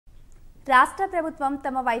రాష్ట్ర ప్రభుత్వం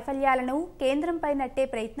తమ వైఫల్యాలను కేంద్రంపై నట్టే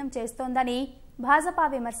ప్రయత్నం చేస్తోందని భాజపా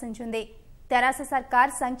విమర్శించింది. తెరాస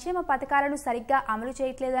సర్కార్ సంక్షేమ పథకాలను సరిగ్గా అమలు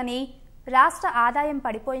చేయట్లేదని, రాష్ట్ర ఆదాయం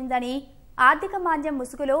పడిపోయిందని, ఆర్థిక మాంద్యం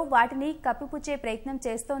ముసుగులో వాటిని కప్పిపుచ్చే ప్రయత్నం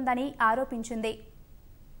చేస్తోందని ఆరోపించింది.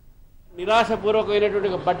 నిరాశపూర్వకమైనటువంటి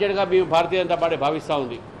బడ్జెట్గా మేము భారతీయ జనతా పార్టీ భావిస్తూ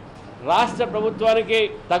ఉంది. రాష్ట్ర ప్రభుత్వానికి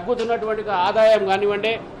తగ్గుతున్నటువంటి ఆదాయం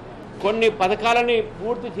కానివ్వండి, కొన్ని పథకాలని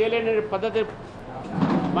పూర్తి చేయలేని పద్ధతి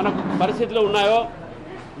మనకు పరిస్థితులు ఉన్నాయో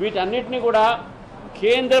వీటన్నిటినీ కూడా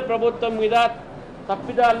కేంద్ర ప్రభుత్వం మీద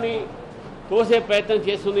తప్పిదాలని తోసే ప్రయత్నం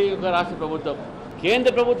చేస్తుంది రాష్ట్ర ప్రభుత్వం.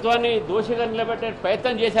 కేంద్ర ప్రభుత్వాన్ని దోషిగా నిలబెట్టే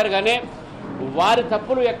ప్రయత్నం చేశారు, కానీ వారి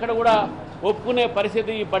తప్పులు ఎక్కడ కూడా ఒప్పుకునే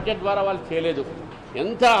పరిస్థితి ఈ బడ్జెట్ ద్వారా వాళ్ళు చేయలేదు.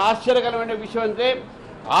 ఎంత ఆశ్చర్యకరమైన విషయం అంటే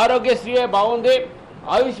ఆరోగ్యశ్రీయే బాగుంది,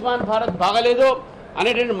 ఆయుష్మాన్ భారత్ బాగలేదు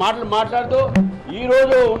అనేటువంటి మాటలు మాట్లాడుతూ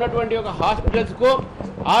ఈరోజు ఉన్నటువంటి ఒక హాస్పిటల్స్కు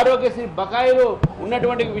ఆరోగ్యశ్రీ బకాయిలు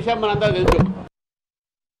ఉన్నటువంటి విషయం మనందరూ తెలుసు.